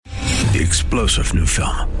The explosive new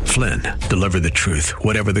film, Flynn, deliver the truth,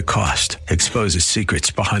 whatever the cost, exposes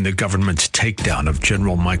secrets behind the government's takedown of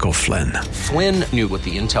General Michael Flynn. Flynn knew what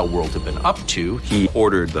the intel world had been up to. He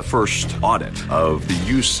ordered the first audit of the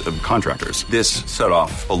use of contractors. This set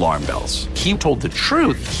off alarm bells. He told the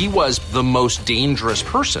truth. He was the most dangerous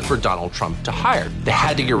person for Donald Trump to hire. They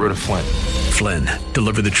had to get rid of Flynn. Flynn,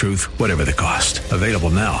 deliver the truth, whatever the cost. Available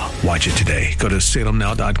now. Watch it today. Go to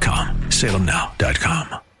salemnow.com.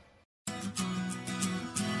 salemnow.com.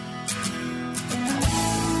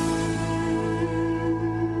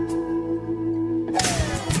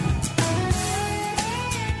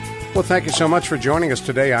 Well, thank you so much for joining us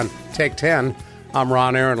today on Take 10. I'm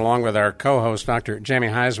Ron Aaron, along with our co-host, Dr. Jamie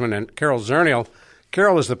Heisman and Carol Zernial.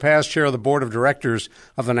 Carol is the past chair of the Board of Directors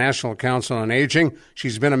of the National Council on Aging.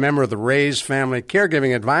 She's been a member of the Raise Family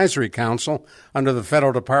Caregiving Advisory Council under the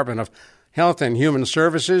Federal Department of Health and Human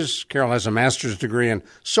Services. Carol has a master's degree in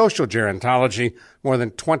social gerontology, more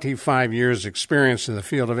than 25 years' experience in the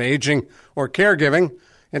field of aging or caregiving.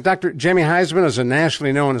 And Dr. Jamie Heisman is a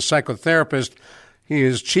nationally known psychotherapist. He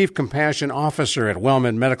is Chief Compassion Officer at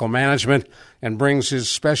Wellman Medical Management and brings his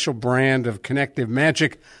special brand of connective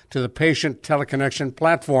magic to the patient teleconnection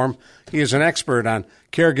platform. He is an expert on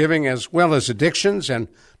caregiving as well as addictions. And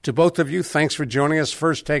to both of you, thanks for joining us.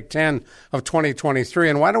 First Take 10 of 2023.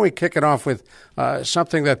 And why don't we kick it off with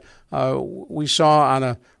something that we saw on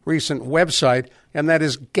a recent website, and that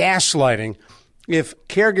is gaslighting. If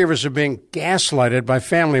caregivers are being gaslighted by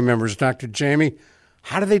family members, Dr. Jamie,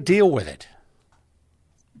 how do they deal with it?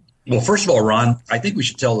 Well, first of all, Ron, I think we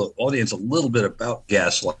should tell the audience a little bit about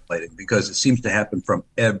gaslighting because it seems to happen from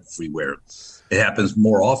everywhere. It happens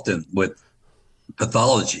more often with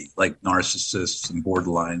pathology like narcissists and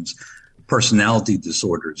borderlines, personality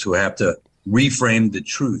disorders who have to reframe the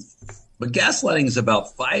truth. But gaslighting is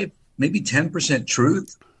about 5, maybe 10%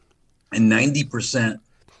 truth and 90%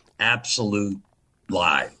 absolute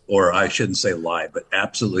lie, or I shouldn't say lie, but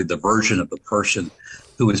absolutely the version of the person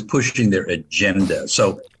who is pushing their agenda.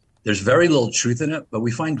 So there's very little truth in it, but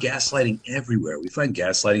we find gaslighting everywhere. We find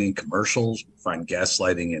gaslighting in commercials. We find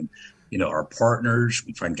gaslighting in, our partners.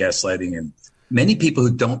 We find gaslighting in many people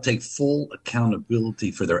who don't take full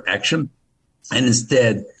accountability for their action and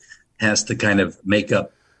instead has to kind of make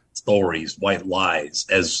up stories, white lies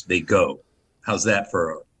as they go. How's that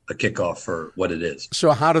for a kickoff for what it is?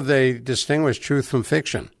 So how do they distinguish truth from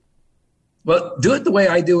fiction? Well, do it the way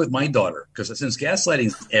I do with my daughter, because since gaslighting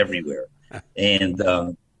is everywhere, and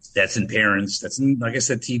that's in parents, that's in, like I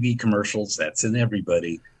said, TV commercials, that's in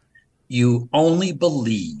everybody. You only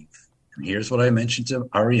believe, and here's what I mentioned to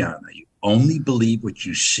Ariana, you only believe what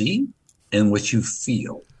you see and what you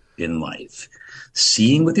feel in life.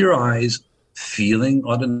 Seeing with your eyes, feeling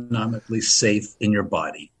autonomically safe in your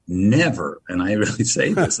body. Never, and I really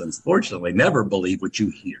say this, unfortunately, never believe what you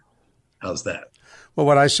hear. How's that? Well,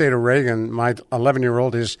 what I say to Reagan, my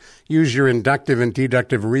 11-year-old, is use your inductive and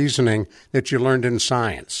deductive reasoning that you learned in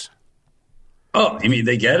science. Oh, you mean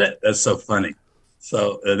they get it? That's so funny.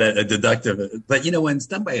 So that deductive, but when it's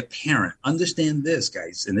done by a parent, understand this,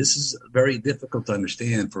 guys, and this is very difficult to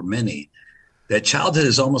understand for many, that childhood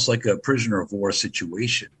is almost like a prisoner of war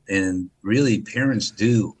situation. And really, parents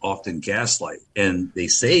do often gaslight, and they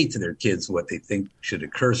say to their kids what they think should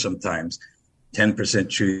occur sometimes. 10%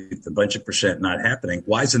 truth, a bunch of percent not happening.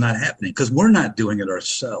 Why is it not happening? Because we're not doing it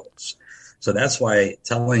ourselves. So that's why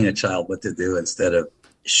telling a child what to do instead of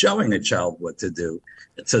showing a child what to do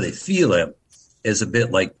so they feel it is a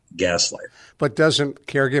bit like gaslight. But doesn't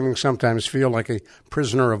caregiving sometimes feel like a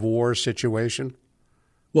prisoner of war situation?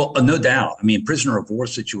 Well, no doubt. I mean, prisoner of war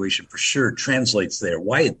situation for sure translates there.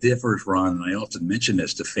 Why it differs, Ron, and I often mention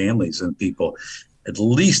this to families and people, at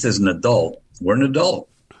least as an adult, we're an adult.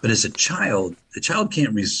 But as a child, the child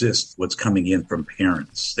can't resist what's coming in from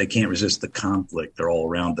parents. They can't resist the conflict. They're all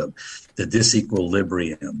around them, the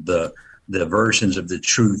disequilibrium, the versions of the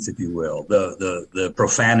truth, if you will, the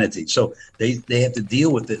profanity. So they have to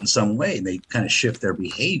deal with it in some way, and they kind of shift their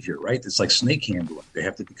behavior, right? It's like snake handling. They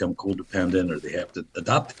have to become codependent, or they have to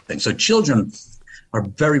adopt things. So children are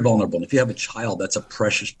very vulnerable. And if you have a child, that's a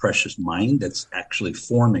precious, precious mind that's actually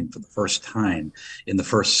forming for the first time in the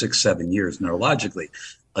first 6-7 years neurologically.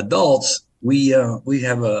 Adults, we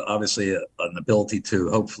have obviously an ability to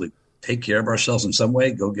hopefully take care of ourselves in some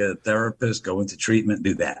way, go get a therapist, go into treatment,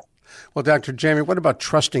 do that. Well, Dr. Jamie, what about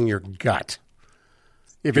trusting your gut?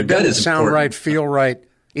 If it doesn't sound right, feel right,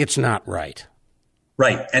 it's not right.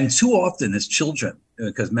 Right. And too often as children,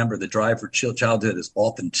 because remember, the drive for childhood is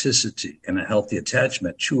authenticity and a healthy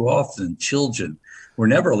attachment. Too often children were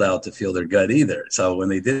never allowed to feel their gut either. So when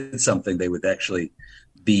they did something, they would actually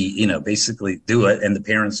basically do it, and the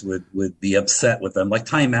parents would be upset with them, like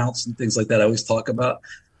timeouts and things like that I always talk about.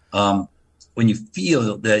 When you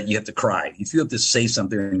feel that you have to cry, you feel to say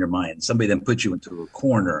something in your mind, somebody then puts you into a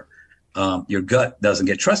corner, your gut doesn't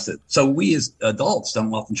get trusted. So we as adults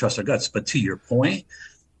don't often trust our guts. But to your point,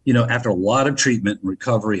 after a lot of treatment and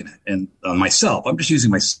recovery and myself, I'm just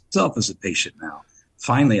using myself as a patient now.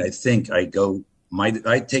 Finally, I think I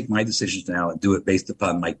take my decisions now and do it based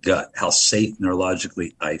upon my gut, how safe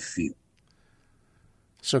neurologically I feel.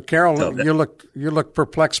 So, Carol, you look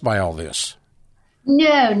perplexed by all this. No.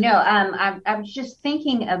 I was just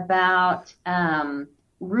thinking about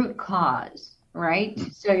root cause, right?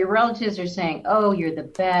 So your relatives are saying, "Oh, you're the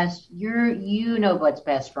best. You know what's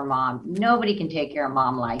best for mom. Nobody can take care of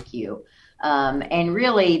mom like you." And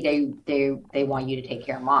really, they want you to take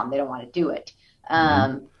care of mom. They don't want to do it.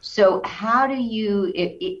 So how do you?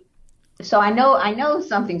 So I know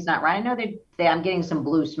something's not right. I know that I'm getting some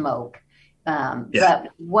blue smoke. But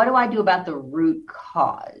what do I do about the root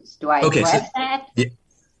cause? Do I address that?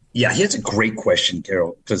 Yeah, here's a great question,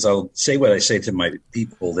 Carol, because I'll say what I say to my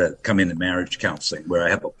people that come into marriage counseling, where I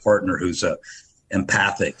have a partner who's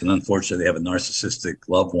empathic and unfortunately they have a narcissistic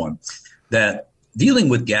loved one, that dealing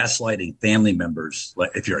with gaslighting family members,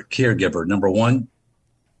 like if you're a caregiver, number one,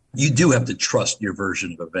 you do have to trust your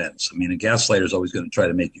version of events. I mean, a gaslighter is always going to try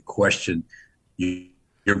to make you question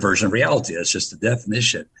your version of reality. That's just the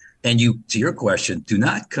definition. And to your question, do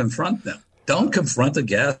not confront them. Don't confront a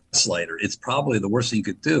gaslighter. It's probably the worst thing you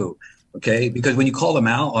could do. Okay. Because when you call them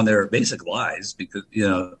out on their basic lies, because,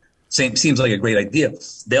 seems like a great idea,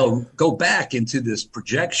 they'll go back into this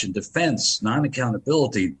projection, defense,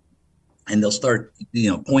 non-accountability, and they'll start,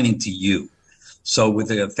 pointing to you. So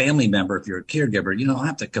with a family member, if you're a caregiver, you don't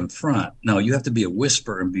have to confront. No, you have to be a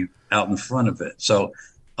whisperer and be out in front of it. So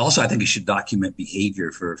also, I think you should document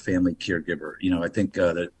behavior for a family caregiver. I think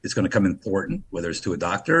that it's going to come important, whether it's to a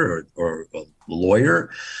doctor or a lawyer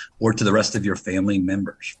or to the rest of your family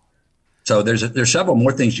members. So there's several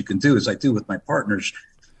more things you can do, as I do with my partners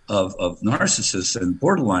of narcissists and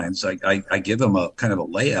borderlines. I give them a kind of a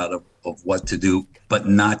layout of what to do, but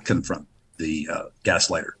not confront the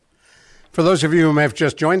gaslighter. For those of you who may have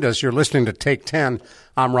just joined us, you're listening to Take 10.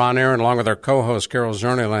 I'm Ron Aaron, along with our co-host, Carol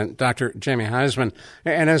Zernial, and Dr. Jamie Heisman.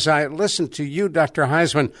 And as I listen to you, Dr.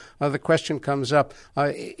 Heisman, the question comes up,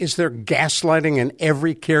 is there gaslighting in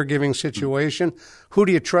every caregiving situation? Who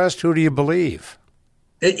do you trust? Who do you believe?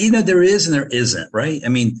 There is and there isn't, right? I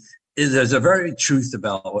mean, there's a very truth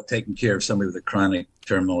about taking care of somebody with a chronic,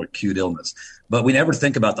 terminal, or acute illness. But we never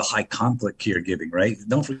think about the high conflict caregiving, right?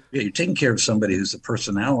 Don't forget, you're taking care of somebody who's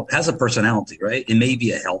has a personality, right? It may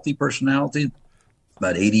be a healthy personality.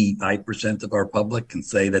 About 85% of our public can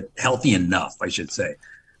say that healthy enough, I should say.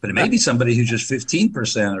 But it may be somebody who's just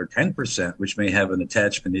 15% or 10%, which may have an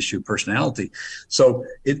attachment issue personality. So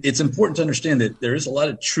it's important to understand that there is a lot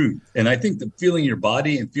of truth. And I think that feeling your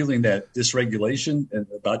body and feeling that dysregulation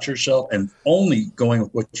about yourself and only going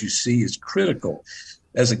with what you see is critical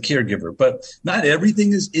as a caregiver. But not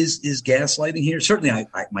everything is gaslighting here. Certainly,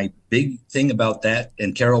 my big thing about that,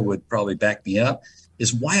 and Carol would probably back me up,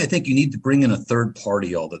 is why I think you need to bring in a third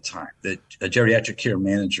party all the time, that a geriatric care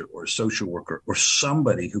manager or a social worker or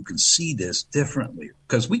somebody who can see this differently,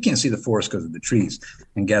 because we can't see the forest because of the trees,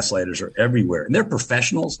 and gaslighters are everywhere, and they're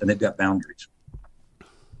professionals and they've got boundaries.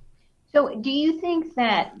 So do you think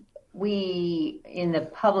that we in the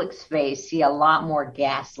public space see a lot more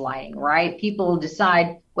gaslighting, right? People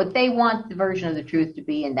decide what they want the version of the truth to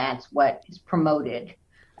be, and that's what is promoted.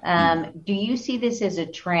 Do you see this as a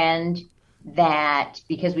trend that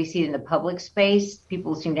because we see it in the public space,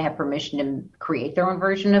 people seem to have permission to create their own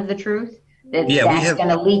version of the truth? That's going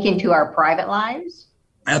to leak into our private lives?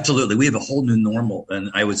 Absolutely. We have a whole new normal. And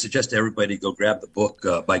I would suggest everybody go grab the book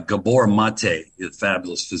by Gabor Mate, a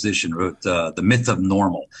fabulous physician, wrote The Myth of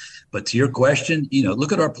Normal. But to your question,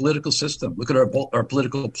 look at our political system. Look at our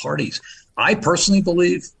political parties. I personally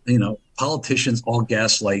believe, politicians all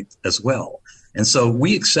gaslight as well. And so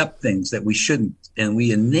we accept things that we shouldn't, and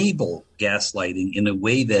we enable gaslighting in a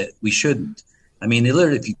way that we shouldn't. I mean,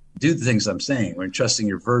 literally, if you do the things I'm saying, we're entrusting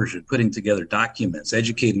your version, putting together documents,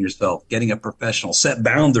 educating yourself, getting a professional, set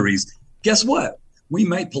boundaries, guess what? We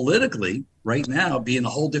might politically right now be in a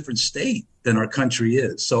whole different state than our country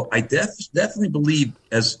is. So I definitely believe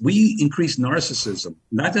as we increase narcissism,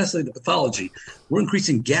 not necessarily the pathology, we're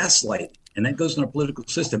increasing gaslighting. And that goes in our political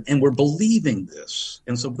system. And we're believing this.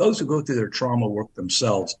 And so those who go through their trauma work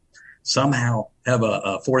themselves somehow have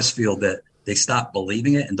a force field that they stop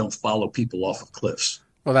believing it and don't follow people off of cliffs.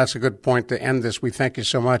 Well, that's a good point to end this. We thank you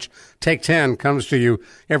so much. Take 10 comes to you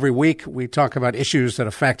every week. We talk about issues that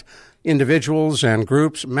affect individuals and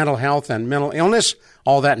groups, mental health and mental illness,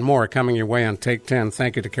 all that and more coming your way on Take 10.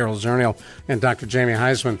 Thank you to Carol Zernial and Dr. Jamie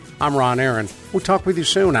Heisman. I'm Ron Aaron. We'll talk with you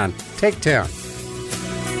soon on Take 10.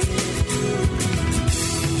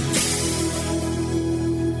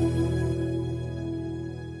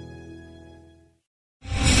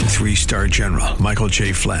 Three-star General Michael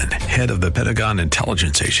J. Flynn, head of the Pentagon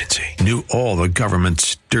Intelligence Agency, knew all the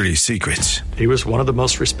government's dirty secrets. He was one of the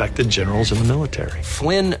most respected generals in the military.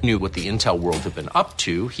 Flynn knew what the intel world had been up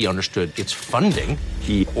to. He understood its funding.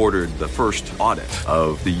 He ordered the first audit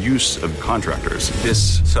of the use of contractors.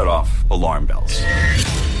 This set off alarm bells.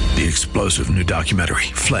 The explosive new documentary,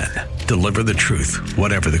 Flynn, Deliver the Truth,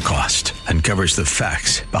 Whatever the Cost, uncovers the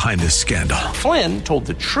facts behind this scandal. Flynn told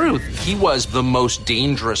the truth. He was the most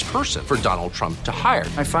dangerous person for Donald Trump to hire.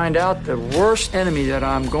 I find out the worst enemy that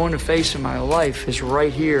I'm going to face in my life is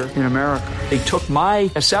right here in America. They took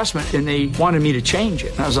my assessment and they wanted me to change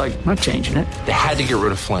it. And I was like, I'm not changing it. They had to get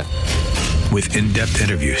rid of Flynn. With in-depth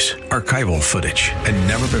interviews, archival footage, and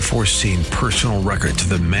never-before-seen personal records of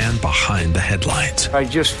the man behind the headlines. I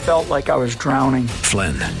just felt like I was drowning.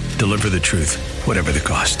 Flynn, Deliver the Truth, Whatever the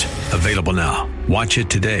Cost. Available now. Watch it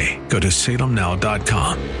today. Go to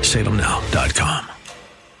salemnow.com. salemnow.com.